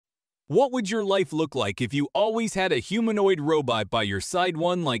What would your life look like if you always had a humanoid robot by your side,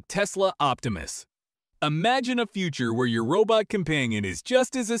 one like Tesla Optimus? Imagine a future where your robot companion is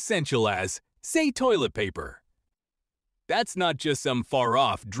just as essential as, say, toilet paper. That's not just some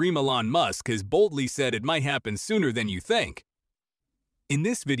far-off dream. Elon Musk has boldly said it might happen sooner than you think. In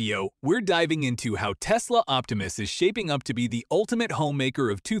this video, we're diving into how Tesla Optimus is shaping up to be the ultimate homemaker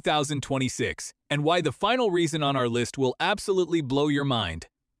of 2026, and why the final reason on our list will absolutely blow your mind.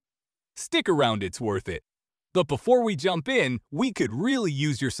 Stick around, it's worth it. But before we jump in, we could really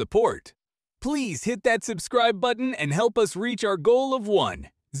use your support. Please hit that subscribe button and help us reach our goal of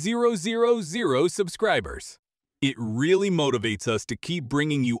 1,000 subscribers. It really motivates us to keep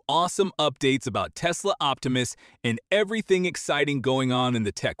bringing you awesome updates about Tesla Optimus and everything exciting going on in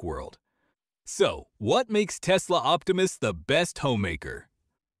the tech world. So, what makes Tesla Optimus the best homemaker?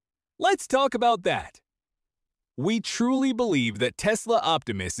 Let's talk about that. We truly believe that Tesla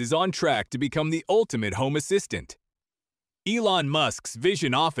Optimus is on track to become the ultimate home assistant. Elon Musk's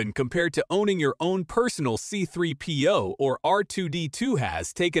vision, often compared to owning your own personal C-3PO or R2-D2,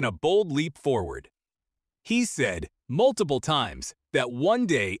 has taken a bold leap forward. He said multiple times that one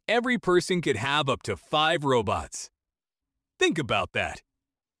day every person could have up to 5 robots. Think about that.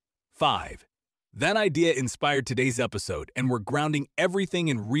 5. That idea inspired today's episode, and we're grounding everything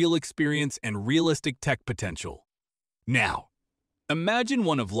in real experience and realistic tech potential. Now, imagine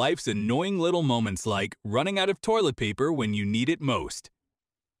one of life's annoying little moments, like running out of toilet paper when you need it most.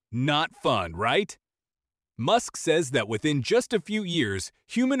 Not fun, right? Musk says that within just a few years,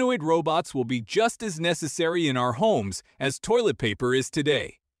 humanoid robots will be just as necessary in our homes as toilet paper is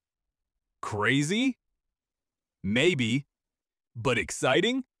today. Crazy? Maybe. But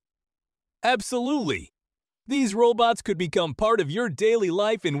exciting? Absolutely. These robots could become part of your daily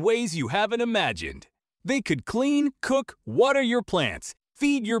life in ways you haven't imagined. They could clean, cook, water your plants,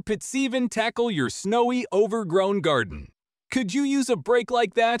 feed your pets, even tackle your snowy, overgrown garden. Could you use a break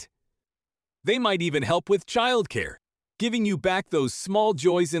like that? They might even help with childcare, giving you back those small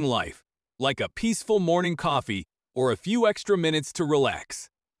joys in life, like a peaceful morning coffee or a few extra minutes to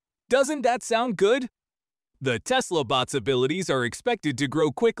relax. Doesn't that sound good? The Tesla bot's abilities are expected to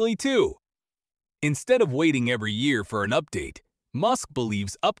grow quickly too. Instead of waiting every year for an update, Musk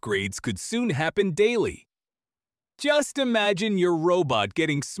believes upgrades could soon happen daily. Just imagine your robot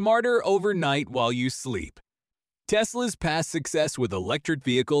getting smarter overnight while you sleep. Tesla's past success with electric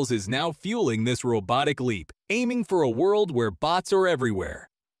vehicles is now fueling this robotic leap, aiming for a world where bots are everywhere.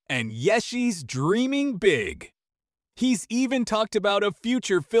 And Yeshi's dreaming big. He's even talked about a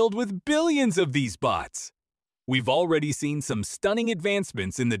future filled with billions of these bots. We've already seen some stunning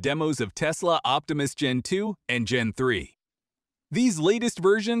advancements in the demos of Tesla Optimus Gen 2 and Gen 3. These latest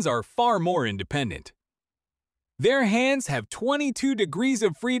versions are far more independent. Their hands have 22 degrees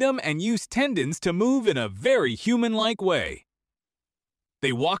of freedom and use tendons to move in a very human-like way.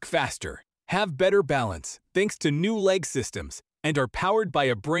 They walk faster, have better balance thanks to new leg systems, and are powered by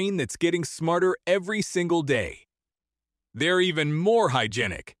a brain that's getting smarter every single day. They're even more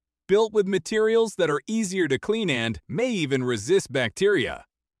hygienic, built with materials that are easier to clean and may even resist bacteria.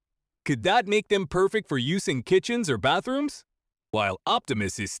 Could that make them perfect for use in kitchens or bathrooms? While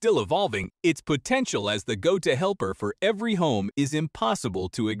Optimus is still evolving, its potential as the go-to helper for every home is impossible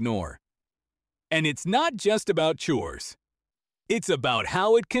to ignore. And it's not just about chores. It's about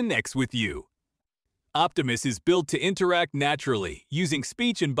how it connects with you. Optimus is built to interact naturally, using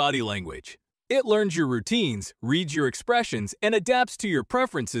speech and body language. It learns your routines, reads your expressions, and adapts to your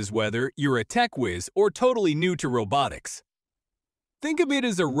preferences, whether you're a tech whiz or totally new to robotics. Think of it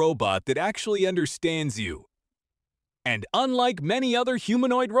as a robot that actually understands you. And unlike many other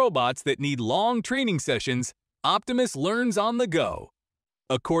humanoid robots that need long training sessions, Optimus learns on the go.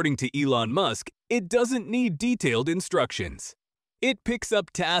 According to Elon Musk, it doesn't need detailed instructions. It picks up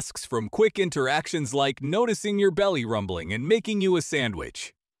tasks from quick interactions like noticing your belly rumbling and making you a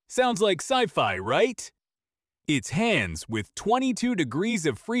sandwich. Sounds like sci-fi, right? Its hands, with 22 degrees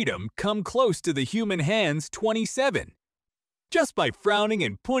of freedom, come close to the human hand's 27. Just by frowning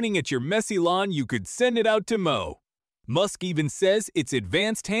and pointing at your messy lawn, you could send it out to mow. Musk even says its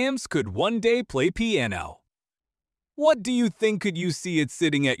advanced hands could one day play piano. What do you think? Could you see it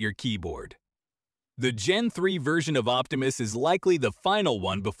sitting at your keyboard? The Gen 3 version of Optimus is likely the final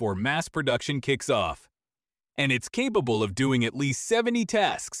one before mass production kicks off. And it's capable of doing at least 70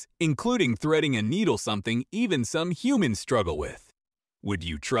 tasks, including threading a needle, something even some humans struggle with. Would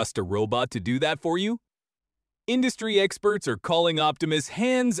you trust a robot to do that for you? Industry experts are calling Optimus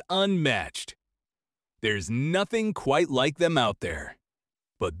hands unmatched. There's nothing quite like them out there.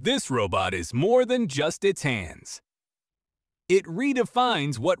 But this robot is more than just its hands. It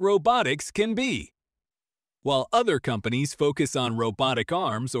redefines what robotics can be. While other companies focus on robotic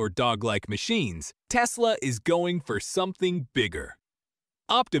arms or dog-like machines, Tesla is going for something bigger.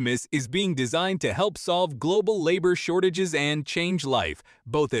 Optimus is being designed to help solve global labor shortages and change life,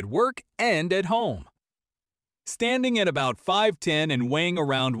 both at work and at home. Standing at about 5'10" and weighing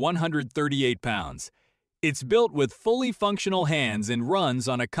around 138 pounds, it's built with fully functional hands and runs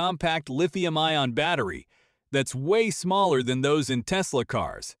on a compact lithium-ion battery that's way smaller than those in Tesla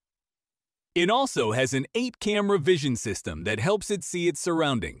cars. It also has an 8-camera vision system that helps it see its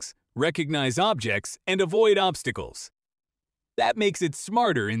surroundings, recognize objects, and avoid obstacles. That makes it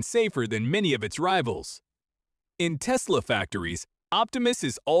smarter and safer than many of its rivals. In Tesla factories, Optimus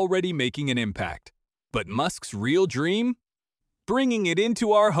is already making an impact. But Musk's real dream? Bringing it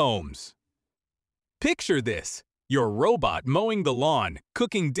into our homes. Picture this: your robot mowing the lawn,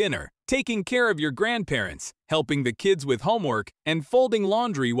 cooking dinner, taking care of your grandparents, helping the kids with homework, and folding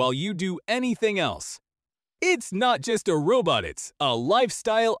laundry while you do anything else. It's not just a robot, it's a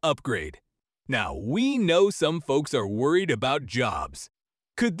lifestyle upgrade. Now, we know some folks are worried about jobs.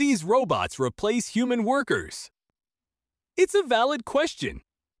 Could these robots replace human workers? It's a valid question.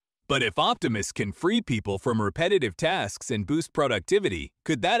 But if Optimus can free people from repetitive tasks and boost productivity,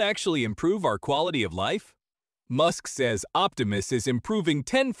 could that actually improve our quality of life? Musk says Optimus is improving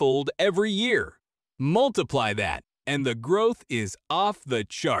tenfold every year. Multiply that, and the growth is off the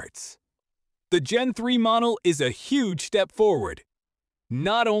charts. The Gen 3 model is a huge step forward.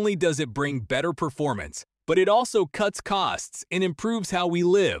 Not only does it bring better performance, but it also cuts costs and improves how we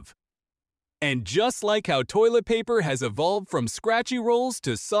live. And just like how toilet paper has evolved from scratchy rolls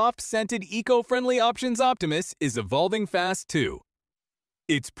to soft-scented eco-friendly options, Optimus is evolving fast too.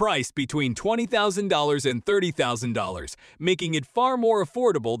 It's priced between $20,000 and $30,000, making it far more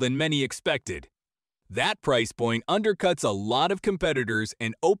affordable than many expected. That price point undercuts a lot of competitors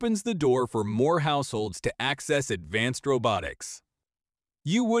and opens the door for more households to access advanced robotics.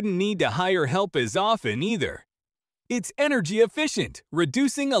 You wouldn't need to hire help as often either. It's energy efficient,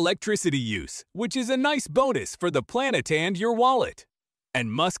 reducing electricity use, which is a nice bonus for the planet and your wallet.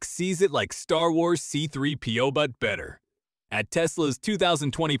 And Musk sees it like Star Wars C-3PO but better. At Tesla's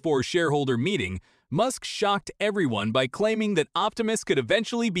 2024 shareholder meeting, Musk shocked everyone by claiming that Optimus could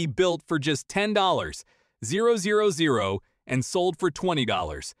eventually be built for just $10,000, and sold for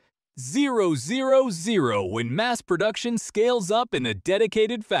 $20, when mass production scales up in a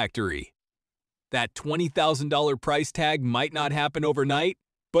dedicated factory. That $20,000 price tag might not happen overnight,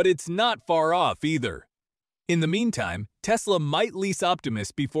 but it's not far off either. In the meantime, Tesla might lease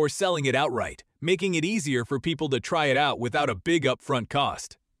Optimus before selling it outright, making it easier for people to try it out without a big upfront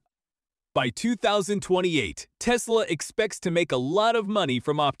cost. By 2028, Tesla expects to make a lot of money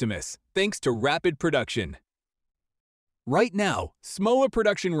from Optimus, thanks to rapid production. Right now, smaller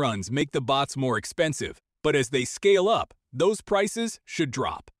production runs make the bots more expensive, but as they scale up, those prices should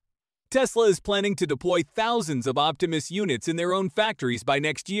drop. Tesla is planning to deploy thousands of Optimus units in their own factories by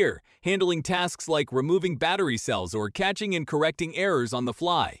next year, handling tasks like removing battery cells or catching and correcting errors on the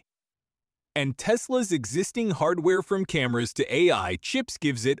fly. And Tesla's existing hardware from cameras to AI chips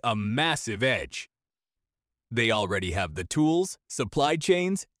gives it a massive edge. They already have the tools, supply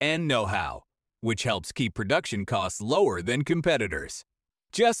chains, and know-how, which helps keep production costs lower than competitors.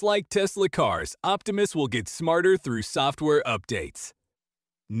 Just like Tesla cars, Optimus will get smarter through software updates.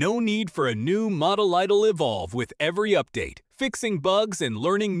 No need for a new model. It'll evolve with every update, fixing bugs and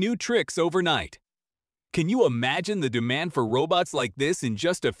learning new tricks overnight. Can you imagine the demand for robots like this in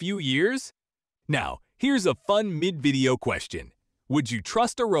just a few years? Now, here's a fun mid-video question. Would you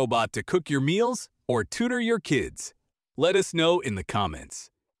trust a robot to cook your meals or tutor your kids? Let us know in the comments.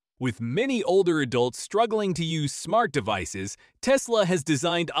 With many older adults struggling to use smart devices, Tesla has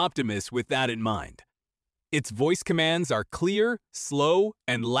designed Optimus with that in mind. Its voice commands are clear, slow,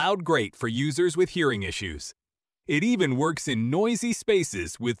 and loud, great for users with hearing issues. It even works in noisy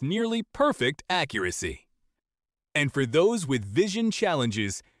spaces with nearly perfect accuracy. And for those with vision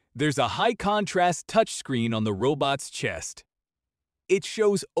challenges, there's a high-contrast touchscreen on the robot's chest. It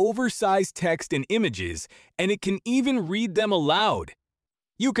shows oversized text and images, and it can even read them aloud.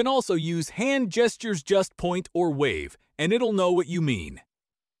 You can also use hand gestures, just point or wave, and it'll know what you mean.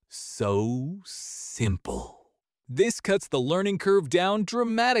 So simple. This cuts the learning curve down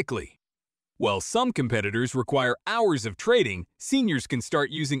dramatically. While some competitors require hours of training, seniors can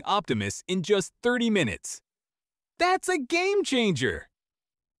start using Optimus in just 30 minutes. That's a game changer!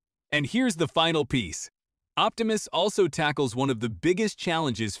 And here's the final piece. Optimus also tackles one of the biggest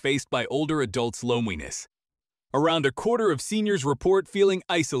challenges faced by older adults: loneliness. Around a quarter of seniors report feeling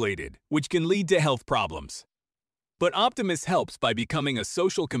isolated, which can lead to health problems. But Optimus helps by becoming a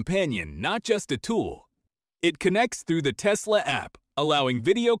social companion, not just a tool. It connects through the Tesla app, allowing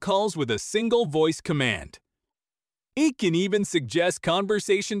video calls with a single voice command. It can even suggest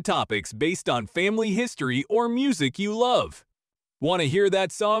conversation topics based on family history or music you love. Want to hear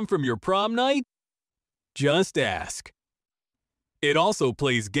that song from your prom night? Just ask. It also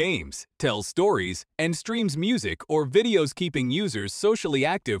plays games, tells stories, and streams music or videos, keeping users socially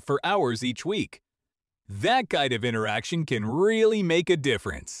active for hours each week. That kind of interaction can really make a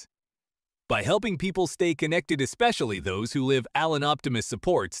difference. By helping people stay connected, especially those who live alone, Optimus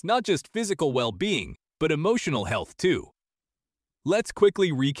supports not just physical well-being, but emotional health too. Let's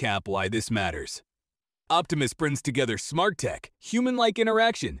quickly recap why this matters. Optimus brings together smart tech, human-like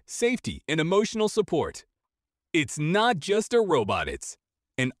interaction, safety, and emotional support. It's not just a robot, it's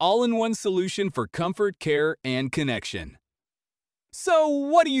an all-in-one solution for comfort, care, and connection. So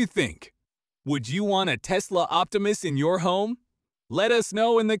what do you think? Would you want a Tesla Optimus in your home? Let us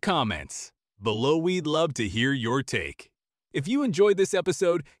know in the comments. Below, we'd love to hear your take. If you enjoyed this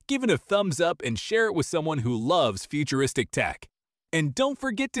episode, give it a thumbs up and share it with someone who loves futuristic tech. And don't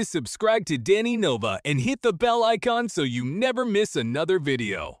forget to subscribe to Dani Nova and hit the bell icon so you never miss another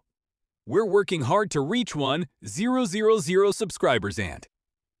video. We're working hard to reach 1,000 subscribers, and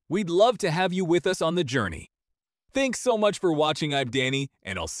we'd love to have you with us on the journey. Thanks so much for watching. I'm Dani,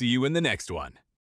 and I'll see you in the next one.